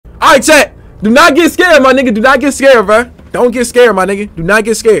All right, chat. Do not get scared, my nigga. Do not get scared, bro. Don't get scared, my nigga. Do not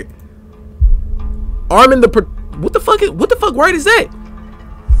get scared. Armin the what the fuck word is that?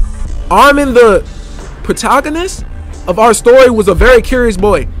 Armin, the protagonist of our story, was a very curious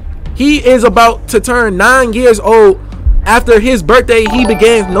boy. He is about to turn 9 years old. After his birthday, he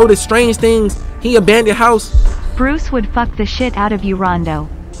began to notice strange things. He abandoned house. Bruce would fuck the shit out of you, Rondo.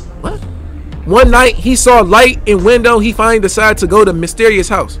 What? One night, he saw light in window. He finally decided to go to mysterious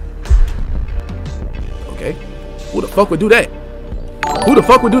house. Okay. Who the fuck would do that? Who the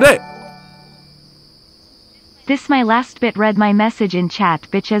fuck would do that? This my last bit. Read my message in chat,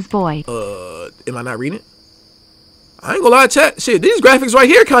 bitches boy. Am I not reading it? I ain't gonna lie, chat. Shit, these graphics right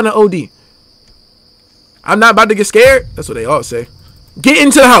here kind of OD. I'm not about to get scared. That's what they all say. Get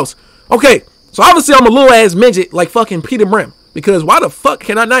into the house. Okay, so obviously I'm a little ass midget like fucking Peter Brim. Because why the fuck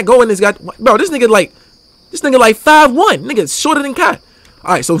can I not go in this guy? Bro, this nigga like 5'1". Nigga shorter than Kai.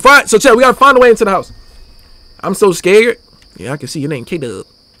 All right, so chat, we gotta find a way into the house. I'm so scared. Yeah, I can see your name K-Dub.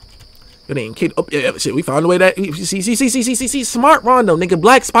 Your name K. Oh yeah, shit. We found a way that see smart Rondo, nigga.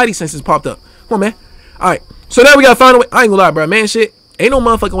 Black Spidey senses popped up. Come on, man. All right, so now we gotta find a way. I ain't gonna lie, bro. Man, shit. Ain't no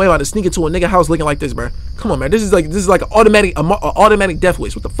motherfucking way about to sneak into a nigga house looking like this, bro. Come on, man. This is like an automatic death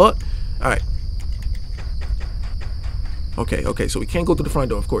wish. What the fuck? All right. Okay. So we can't go through the front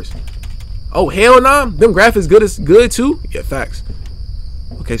door, of course. Oh hell nah. Them graphics good too. Yeah, facts.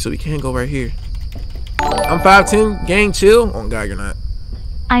 Okay, so we can't go right here. I'm 5'10". Gang, chill. Oh God, you're not.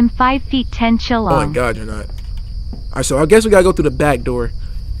 I'm 5 feet 10. Chill on. Oh my God, you're not. All right, so I guess we gotta go through the back door.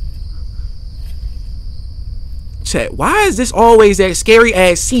 Chat, why is this always that scary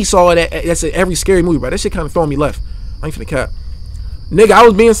ass seesaw that's in every scary movie, bro? That shit kind of throwing me left. I ain't finna cap. Nigga, I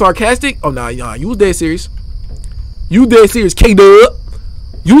was being sarcastic. Oh, nah, you was dead serious. You dead serious, K-Dub.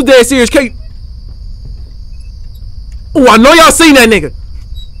 You was dead serious, K. Oh, I know y'all seen that nigga.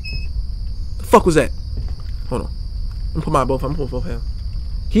 The fuck was that? Hold on. Let me put my both hands.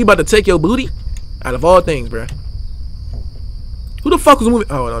 He about to take your booty? Out of all things, bro. Who the fuck was moving?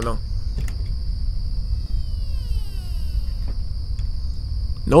 Oh, no.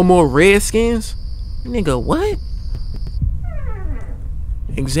 No more redskins? Nigga, what?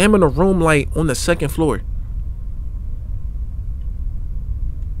 Examine the room light on the 2nd floor.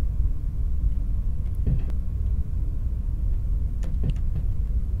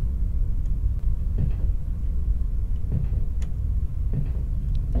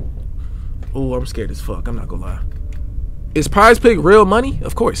 Oh, I'm scared as fuck. I'm not gonna lie. Is Prize Pig real money?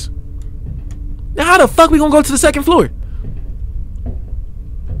 Of course. Now how the fuck we gonna go to the 2nd floor?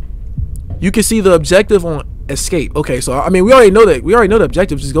 You can see the objective on escape. Okay, so I mean we already know that. We already know the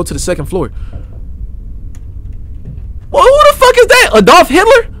objective. Just go to the 2nd floor. Well, who the fuck is that? Adolf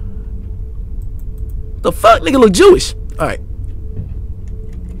Hitler? The fuck, nigga look Jewish. All right.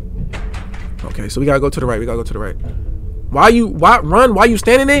 Okay, so we gotta go to the right. Why run? Why you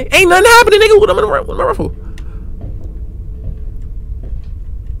standing there? Ain't nothing happening, nigga. What am I gonna run for?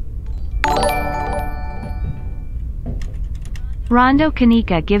 Rondo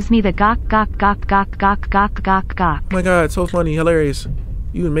Kanika gives me the gawk. Oh my God, it's so funny, hilarious.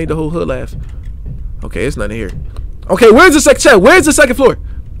 You made the whole hood laugh. Okay, it's nothing here. Okay, where's the 2nd floor?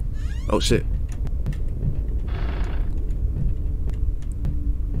 Oh shit.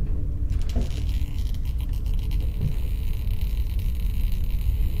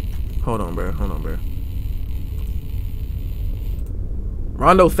 Hold on, bro.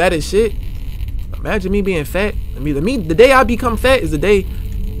 Rondo fat as shit. Imagine me being fat. I mean, the day I become fat is the day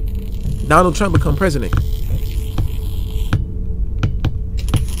Donald Trump become president.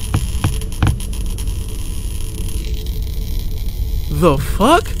 The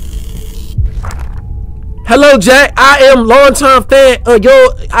fuck? Hello, Jack. I am long-term fan of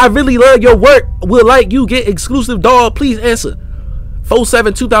your. I really love your work. Will like you get exclusive dog? Please answer.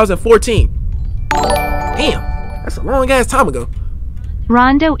 4/7/2014. Damn, that's a long ass time ago.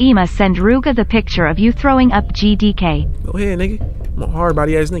 Rondo Ema send Ruga the picture of you throwing up GDK. Go ahead, nigga. I'm a hard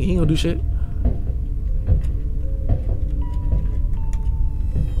body ass nigga. He ain't gonna do shit.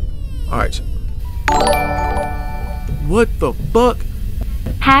 Alright. What the fuck?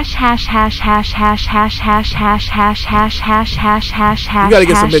 Hash. You gotta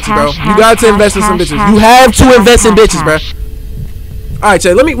get some bitches, bro. You got to invest in some bitches. You have to invest in bitches, bro. Alright,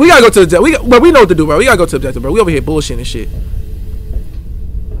 Chay. We gotta go to the objective. We know what to do, bro. We gotta go to the objective, bro. We over here bullshitting and shit.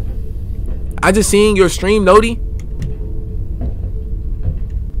 I just seen your stream, Nodi.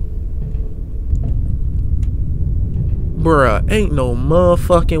 Bruh, ain't no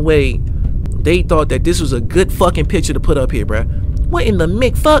motherfucking way they thought that this was a good fucking picture to put up here, bruh. What in the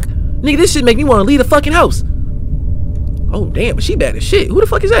mick fuck? Nigga, this shit make me want to leave the fucking house. Oh damn, but she bad as shit. Who the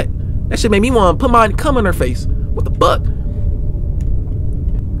fuck is that? That shit made me want to put my cum in her face. What the fuck?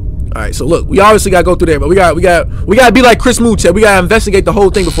 All right, so look, we obviously gotta go through there, but we gotta be like Chris Mooch. We gotta investigate the whole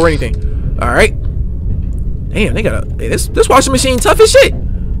thing before anything. All right. Damn, they got hey, this washing machine tough as shit.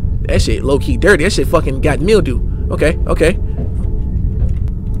 That shit low key dirty. That shit fucking got mildew. Okay, okay.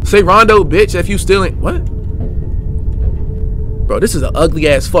 Say Rondo, bitch, if you still ain't what? Bro, this is an ugly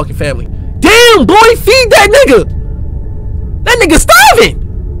ass fucking family. Damn, boy, feed that nigga. That nigga starving.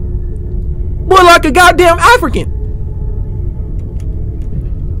 Boy, like a goddamn African.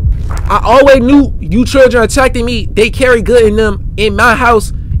 I always knew you children attracting me. They carry good in them in my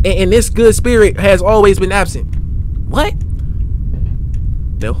house, and this good spirit has always been absent. What?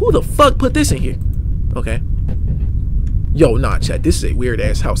 Now, who the fuck put this in here? Okay. Yo, nah, chat. This is a weird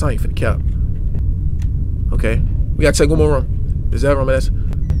ass house. I ain't finna cap. Okay. We gotta check one more room. Is that room? That's.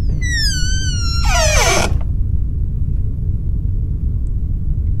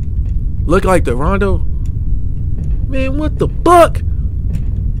 Look like the Rondo. Man, what the fuck?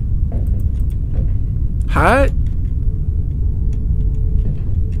 Hide?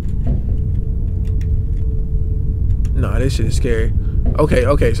 Nah, this shit is scary. Okay,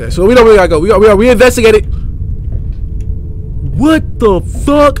 okay, so we know where we gotta go. We investigated. What the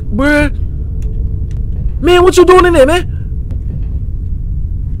fuck, bruh? Man, what you doing in there, man?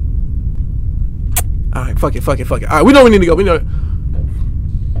 Alright, fuck it. Alright, we know we need to go. We know.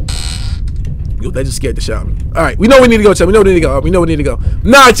 Yo, that just scared the shit out of me. Alright, we know we need to go, Chad. We know we need to go.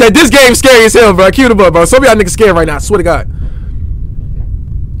 Nah, Chad, this game's scary as hell, bro. Cue the bug, bro. Some of y'all niggas scared right now. I swear to God.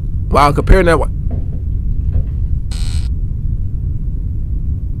 Wow, comparing that one.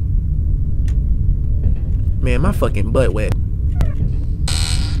 Man, my fucking butt wet.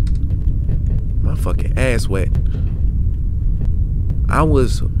 My fucking ass wet. I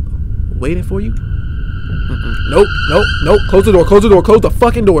was waiting for you. Nope. Close the door. Close the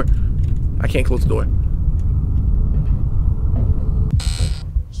fucking door. I can't close the door.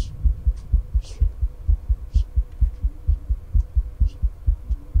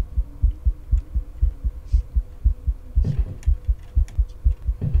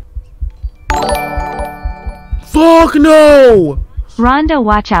 Fuck no! Rondo,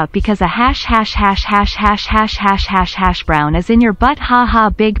 watch out because a hash brown is in your butt.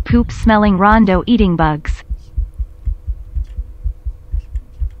 Haha, big poop smelling Rondo eating bugs.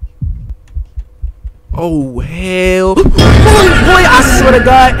 Oh hell. Boy, I swear to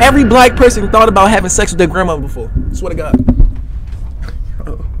God, every black person thought about having sex with their grandma before. I swear to God.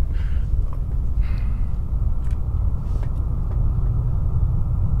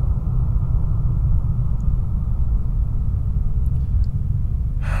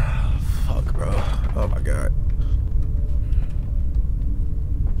 Fuck, bro. Oh my God.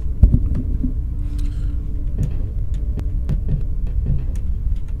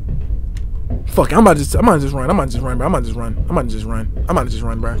 Fuck, I'm about to just run,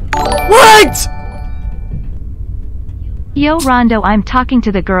 bro. What? Yo, Rondo, I'm talking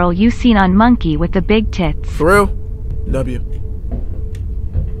to the girl you seen on Monkey with the big tits. For real? W.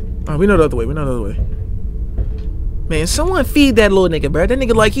 Alright, we know the other way. Man, someone feed that little nigga, bro. That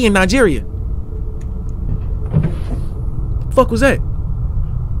nigga like he in Nigeria. Fuck was that?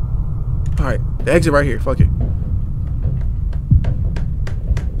 Alright, the exit right here. Fuck it.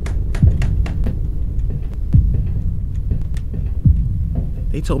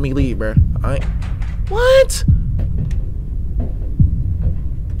 They told me leave, bro. What?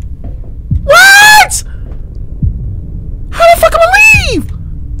 What? How the fuck am I leave?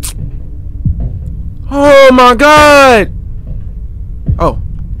 Oh my God. Oh.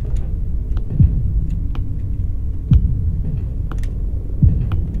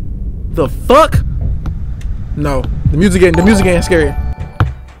 The fuck? No. The music ain't scary.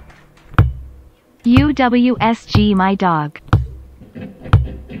 UWSG, my dog.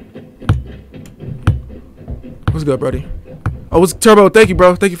 What's good, brody? Oh, what's Turbo? Thank you,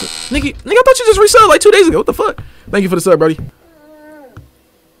 bro. Thank you for nigga. I thought you just resubbed like 2 days ago. What the fuck? Thank you for the sub, brody.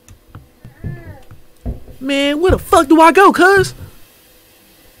 Man, where the fuck do I go, cuz?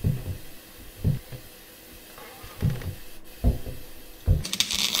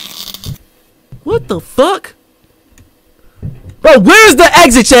 What the fuck? Bro, where's the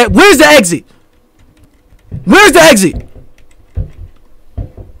exit, chat? Where's the exit? Where's the exit?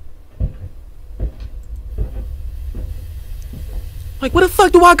 Like, where the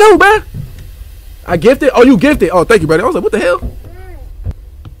fuck do I go, bro? I gifted? Oh, you gifted. Oh, thank you, brother. I was like, what the hell?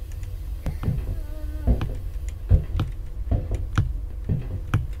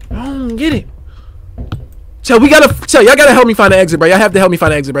 I don't get it. Y'all gotta help me find an exit, bro. Y'all have to help me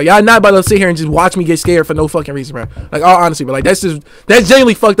find an exit, bro. Y'all not about to sit here and just watch me get scared for no fucking reason, bro. Like, all honesty, bro. Like, that's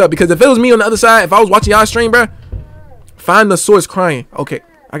genuinely fucked up. Because if it was me on the other side, if I was watching y'all stream, bro, find the source crying. Okay,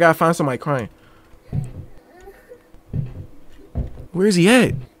 I gotta find somebody crying. Where is he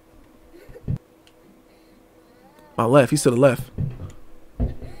at? My left. He's to the left.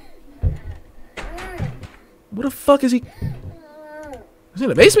 What the fuck is he? Is he in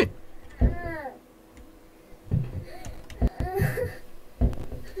the basement?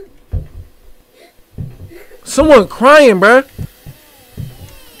 Someone crying, bruh.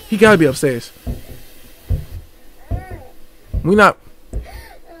 He gotta be upstairs. We not.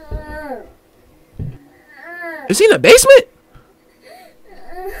 Is he in the basement?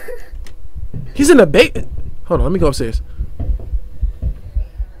 He's in the basement. Hold on, let me go upstairs.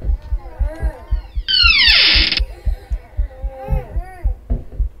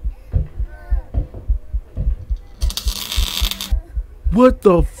 What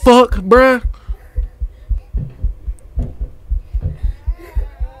the fuck, bruh?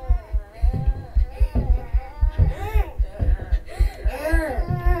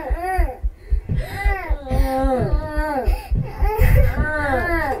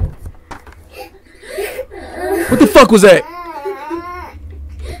 What the fuck was that?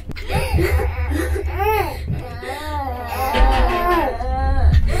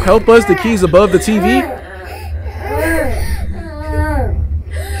 Help us, the keys above the TV.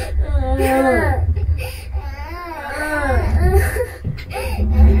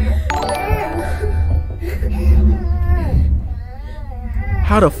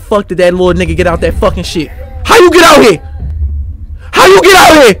 How the fuck did that little nigga get out that fucking shit? How you get out here? How you get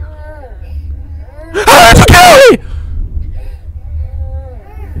out here? How did you get out here?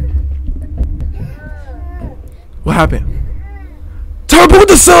 What happened? Turbo with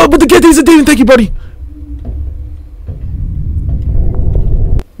the sub, with the get these a demon. Thank you, buddy.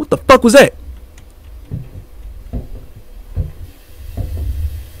 What the fuck was that?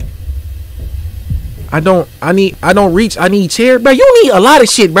 I don't reach. I need chair, bro. You need a lot of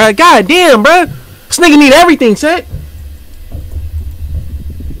shit, bro. God damn, bro. This nigga need everything, chat.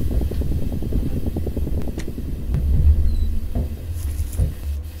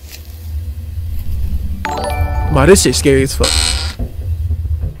 Wow, this shit scary as fuck.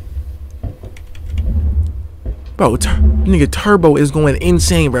 Bro, nigga Turbo is going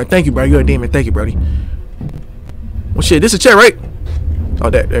insane, bro. Thank you, bro. You're a demon. Thank you, buddy. Well, shit, this is a chair, right? Oh,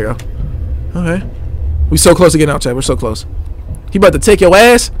 there you go. Okay. We so close to getting out, chat. We're so close. He about to take your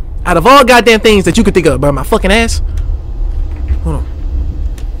ass out of all goddamn things that you could think of, bro. My fucking ass. Hold on.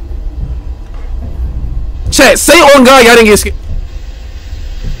 Chat, say on God, y'all didn't get scared.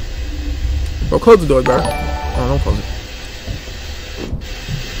 Bro, close the door, bro. Oh, don't close it.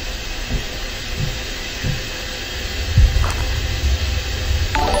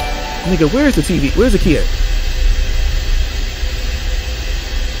 Nigga, where's the TV? Where's the key at?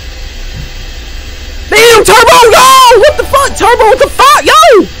 Damn, Turbo, yo! What the fuck? Turbo, what the fuck?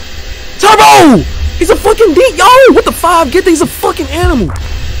 Yo! Turbo! He's a fucking D. Yo, what the fuck? Get these a fucking animal.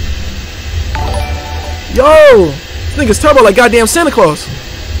 Yo! This nigga's Turbo like goddamn Santa Claus.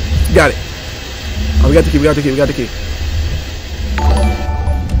 Got it. Oh, we got the key, we got the key, we got the key.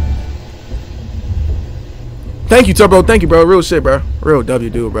 Thank you, Turbo. Thank you, bro. Real shit, bro. Real W,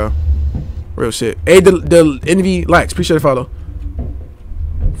 dude, bro. Real shit. Hey, the Envy likes. Appreciate the follow.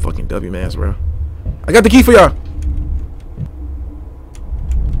 Fucking W, man, bro. I got the key for y'all.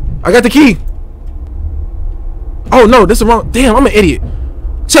 I got the key. Oh no, this is wrong. Damn, I'm an idiot.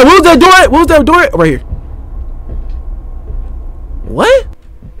 Chat, what was that door at? What was that door at? Oh, right here. What?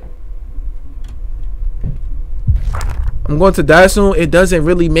 I'm going to die soon. It doesn't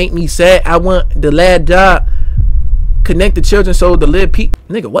really make me sad. I want the lad job. Connect the children so the live peak.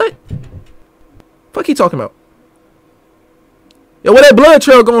 Nigga, what? Fuck he talking about? Yo, where that blood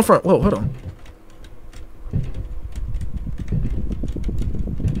trail going from? Whoa, hold on.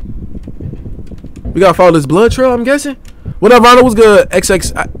 We gotta follow this blood trail, I'm guessing. What up, Rondo? Was good?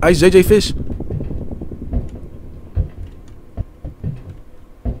 XX Ice JJ Fish.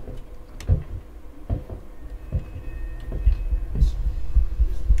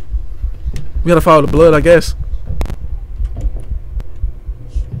 We gotta follow the blood, I guess.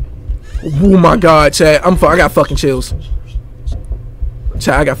 Oh my god, chat. I got fucking chills.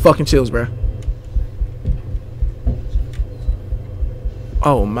 Chat, I got fucking chills, bro.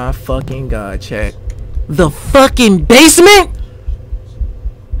 Oh my fucking god, chat. The fucking basement?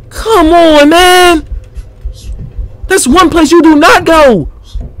 Come on, man. That's one place you do not go.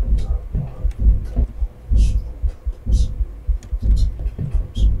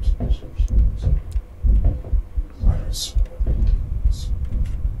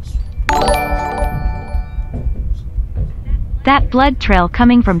 That blood trail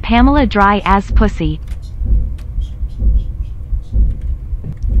coming from Pamela dry ass pussy.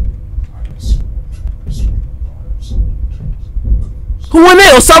 Who went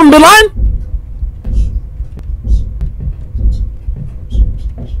there? Osama Bin Laden?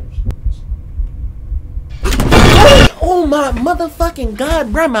 Oh my motherfucking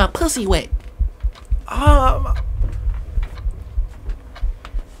god, bro, my pussy wet.